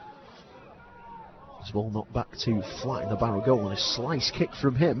This ball knocked back to flatten the Barrow goal, and a slice kick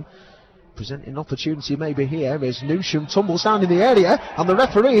from him, presenting an opportunity maybe here as Newsham tumbles down in the area, and the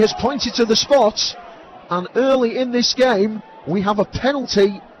referee has pointed to the spot. And early in this game, we have a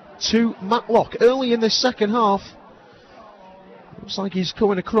penalty to Matlock. Early in this second half, looks like he's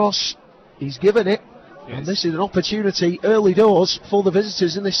coming across. He's given it, yes. And this is an opportunity early doors for the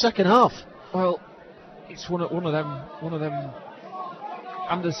visitors in this second half. Well, it's one of them.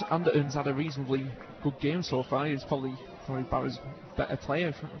 Anderton's had a reasonably good game so far. He's probably Barrow's better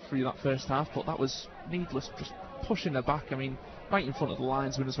player through that first half, but that was needless, just pushing her back. I mean, right in front of the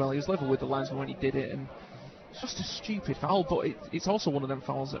linesman as well. He was level with the linesman when he did it, and it's just a stupid foul. But it's also one of them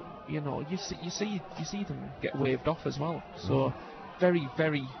fouls that you see them get waved off as well. So very,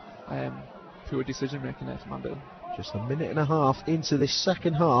 very poor decision making there from Anderton. Just a minute and a half into this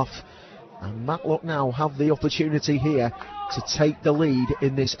second half, and Matlock now have the opportunity here to take the lead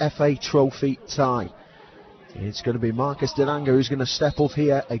in this FA Trophy tie. It's going to be Marcus Denanga who's going to step up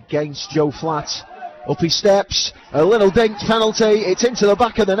here against Joe Flatt. Up he steps, a little dinked penalty, it's into the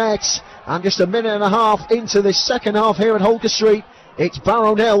back of the net, and just a minute and a half into this second half here at Holker Street, it's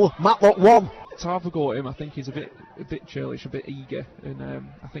Barrow 0, Matlock 1. To have a go at him, I think he's a bit churlish, a bit eager, and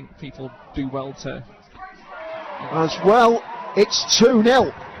I think people do well to... As well, it's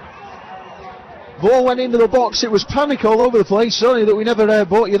 2-0. Ball went into the box, it was panic all over the place. Sorry that we never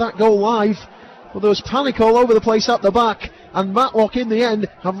brought you that goal live, but there was panic all over the place at the back, and Matlock in the end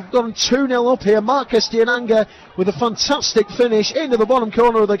have gone 2-0 up here. Marcus Dienanga with a fantastic finish into the bottom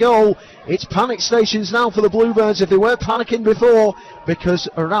corner of the goal. It's panic stations now for the Bluebirds if they weren't panicking before, because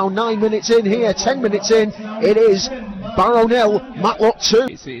around 9 minutes in here, 10 minutes in, it is Barrow 0, Matlock 2.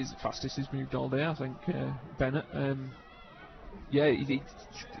 It's the fastest he's moved all day, I think, Bennett. He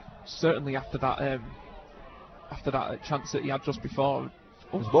certainly after that chance that he had just before.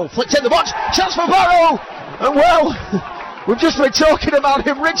 The ball flicked in the box, chance for Barrow, and well, we've just been talking about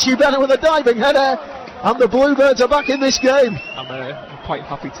him, Richie Bennett with a diving header, and the Bluebirds are back in this game. I'm quite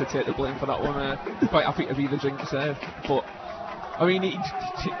happy to take the blame for that one, quite happy to be the jinx there, but I mean, he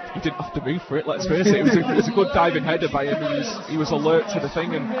didn't have to move for it, let's face it. It was a good diving header by him. He was alert to the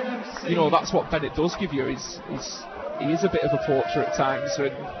thing, and that's what Bennett does give you. He is a bit of a poacher at times,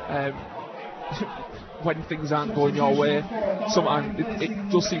 and when things aren't going your way, sometimes it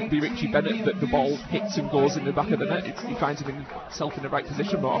does seem to be Richie Bennett that the ball hits and goes in the back of the net. He finds himself in the right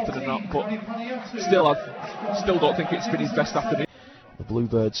position more often than not, but I still don't think it's been his best afternoon. The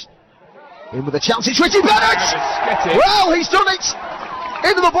Bluebirds in with a chance, it's Richie Bennett! Well, he's done it!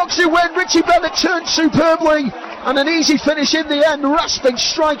 Into the box he went, Richie Bennett turned superbly, and an easy finish in the end, rasping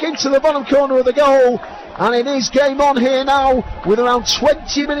strike into the bottom corner of the goal. And it is game on here now, with around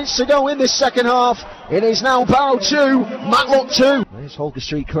 20 minutes to go in this second half. It is now Barrow 2, Matlock 2. This Holker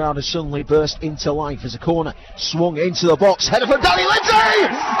Street crowd has suddenly burst into life as a corner swung into the box. Header from Danny Lindsay!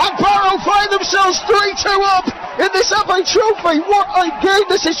 And Barrow find themselves 3-2 up in this FA Trophy. What a game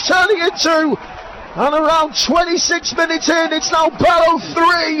this is turning into. And around 26 minutes in, it's now Barrow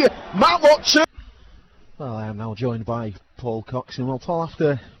 3, Matlock 2. Well, I am now joined by Paul Cox. And well, Paul,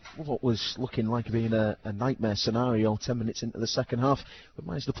 after what was looking like being a nightmare scenario 10 minutes into the second half, we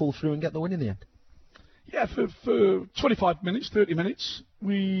managed to pull through and get the win in the end. Yeah, for 25 minutes, 30 minutes,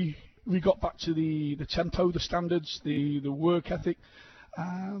 we got back to the tempo, the standards, the work ethic,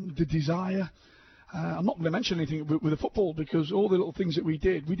 the desire. I'm not going to mention anything with the football, because all the little things that we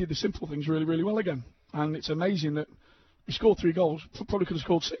did the simple things really, really well again. And it's amazing that we scored 3 goals, probably could have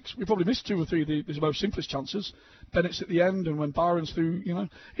scored 6. We probably missed 2 or 3 of the most simplest chances. Bennett's at the end, and when Byron's through,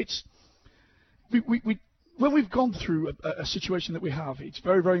 it's... When we've gone through a situation that we have, it's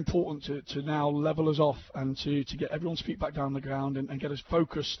very, very important to now level us off and to get everyone's feet back down the ground and get us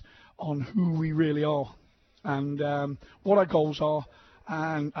focused on who we really are and what our goals are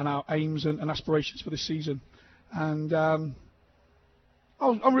and our aims and aspirations for this season. And I'm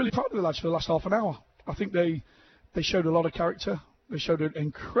really proud of the lads for the last half an hour. I think they showed a lot of character. They showed an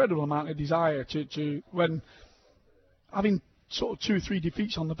incredible amount of desire to when having sort of 2 or 3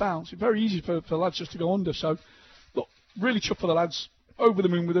 defeats on the bounce, it's very easy for lads just to go under. So, look, really chuffed for the lads, over the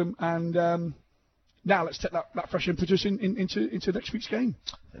moon with them, and now let's take that fresh impetus into next week's game.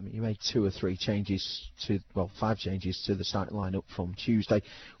 I mean, you made 2 or 3 changes 5 changes to the starting lineup from Tuesday.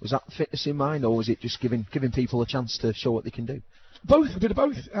 Was that fitness in mind, or was it just giving people a chance to show what they can do? Both, a bit of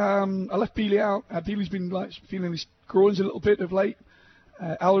both. I left Bealey out. Bealey's been feeling his groins a little bit of late.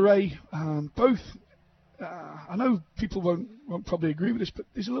 Alray, both. I know people won't probably agree with this, but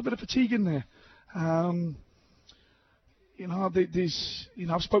there's a little bit of fatigue in there. I've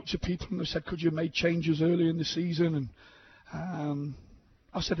spoke to people and they said, could you have made changes early in the season? And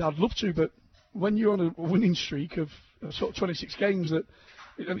I said I'd love to, but when you're on a winning streak of sort of 26 games, and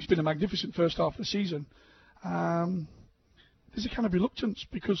it's been a magnificent first half of the season, there's a kind of reluctance,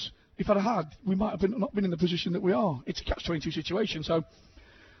 because if I'd had, we might have not been in the position that we are. It's a catch-22 situation, so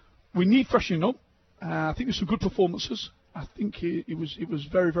we need freshening up. I think there's some good performances. I think it was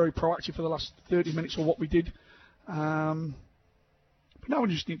very, very proactive for the last 30 minutes of what we did. But now we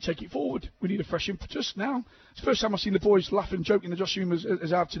just need to take it forward. We need a fresh impetus now. It's the first time I've seen the boys laugh and joke in the dressing room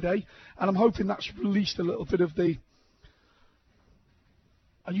as I have today, and I'm hoping that's released a little bit of the,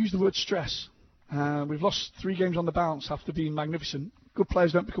 I use the word stress. We've lost 3 games on the bounce after being magnificent. Good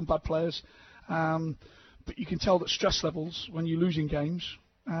players don't become bad players. But you can tell that stress levels, when you're losing games,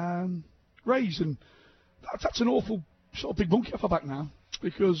 raise. And that's an awful sort of big monkey off our back now,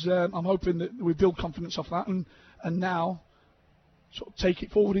 because I'm hoping that we build confidence off that and now sort of take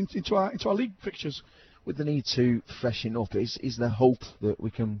it forward into our league fixtures. With the need to freshen up, is there hope that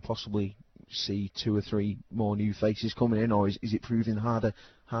we can possibly see 2 or 3 more new faces coming in, or is it proving harder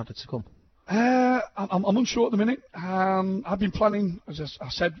to come? I'm unsure at the minute. I've been planning, as I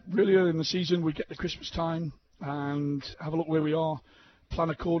said, really early in the season. We get to Christmas time and have a look where we are, plan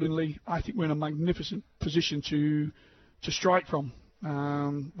accordingly. I think we're in a magnificent position to strike from.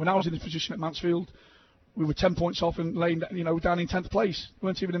 When I was in this position at Mansfield, we were 10 points off and laying, down in 10th place. We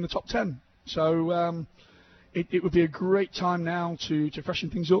weren't even in the top 10. So it would be a great time now to freshen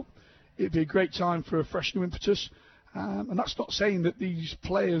things up. It would be a great time for a fresh new impetus. And that's not saying that these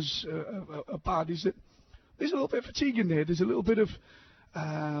players are bad. Is that there's a little bit of fatigue in there. There's a little bit of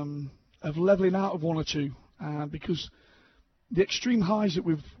levelling out of 1 or 2, because the extreme highs that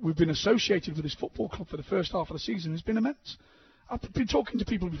we've been associated with this football club for the first half of the season has been immense. I've been talking to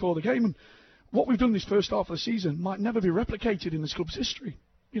people before the game, and what we've done this first half of the season might never be replicated in this club's history.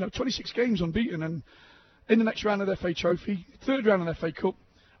 26 games unbeaten, and in the next round of the FA Trophy, 3rd round of the FA Cup.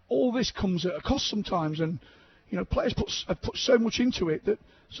 All this comes at a cost sometimes, and players have put so much into it that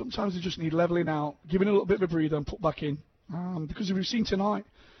sometimes they just need levelling out, giving a little bit of a breather and put back in. Because as we've seen tonight,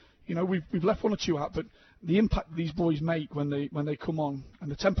 we've left 1 or 2 out, but the impact that these boys make when they come on, and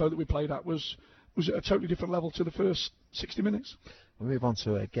the tempo that we played at was at a totally different level to the first 60 minutes. We'll move on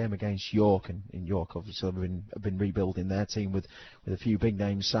to a game against York, and in York obviously have been rebuilding their team with a few big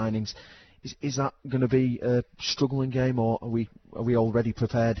name signings. Is that going to be a struggling game, or are we already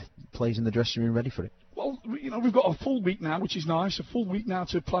prepared, players in the dressing room ready for it? Well, we've got a full week now, which is nice. A full week now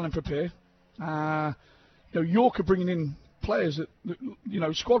to plan and prepare. York are bringing in players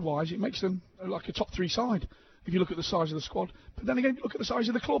that squad-wise, it makes them like a top 3 side if you look at the size of the squad. But then again, look at the size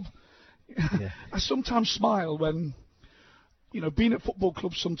of the club. Yeah. I sometimes smile when, being at football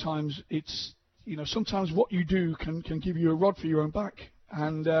clubs. Sometimes it's, sometimes what you do can give you a rod for your own back.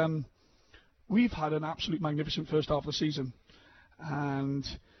 And we've had an absolute magnificent first half of the season, and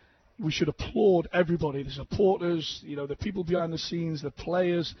we should applaud everybody, the supporters, the people behind the scenes, the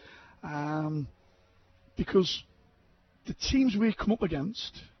players, because the teams we come up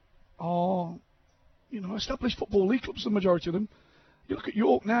against are, established football league clubs, the majority of them. You look at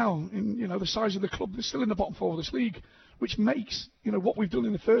York now, in the size of the club, they're still in the bottom 4 of this league, which makes, what we've done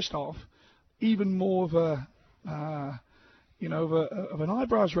in the first half even more of an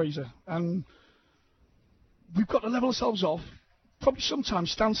eyebrows raiser. And we've got to level ourselves off, probably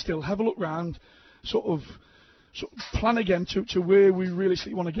sometimes stand still, have a look round, sort of plan again to where we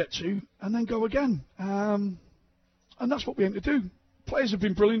realistically want to get to, and then go again. And that's what we aim to do. Players have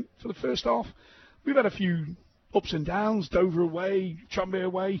been brilliant for the first half. We've had a few ups and downs, Dover away, Tranmere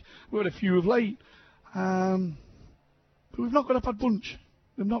away. We've had a few of late. But we've not got a bad bunch.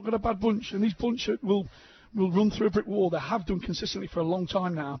 We've not got a bad bunch. And these bunch will run through a brick wall. They have done consistently for a long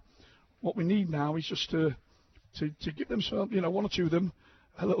time now. What we need now is just to give them, 1 or 2 of them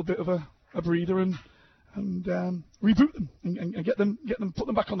a little bit of a breather and reboot them and get them, put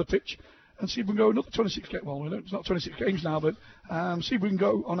them back on the pitch and see if we can go another 26 games. Well, it's not 26 games now, but see if we can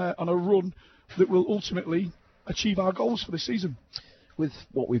go on a run that will ultimately achieve our goals for this season. With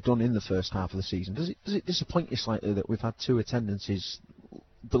what we've done in the first half of the season, does it disappoint you slightly that we've had 2 attendances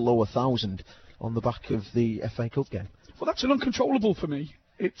below 1,000 on the back of the FA Cup game? Well, that's an uncontrollable for me.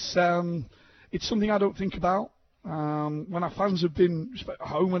 It's something I don't think about. When our fans have been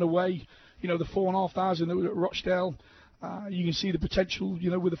home and away, the 4,500 that were at Rochdale, you can see the potential,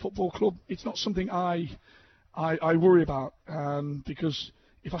 with the football club. It's not something I worry about, because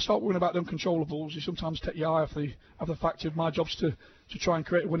if I start worrying about the uncontrollables, you sometimes take your eye off the fact of my job's to try and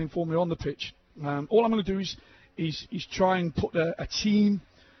create a winning formula on the pitch. All I'm going to do is try and put a team.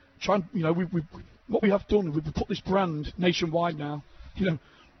 What we have done, we've put this brand nationwide now.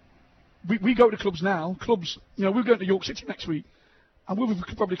 We go to clubs now. We're going to York City next week, and we'll be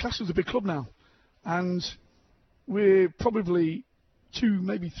probably classed as a big club now. and we're probably 2,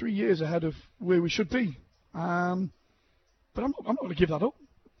 maybe 3 years ahead of where we should be. But I'm not going to give that up.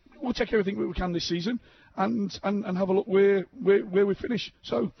 We'll take everything we can this season and have a look where we finish.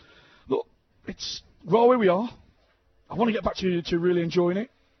 So, look, we're where we are. I want to get back to really enjoying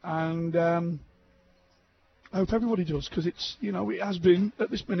it, and I hope everybody does, because it has been, at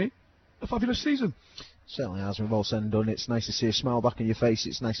this minute, a fabulous season. Certainly has. We've all said and done. It's nice to see a smile back on your face.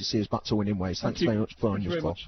 It's nice to see us back to winning ways. Thanks very much for joining us, Paul.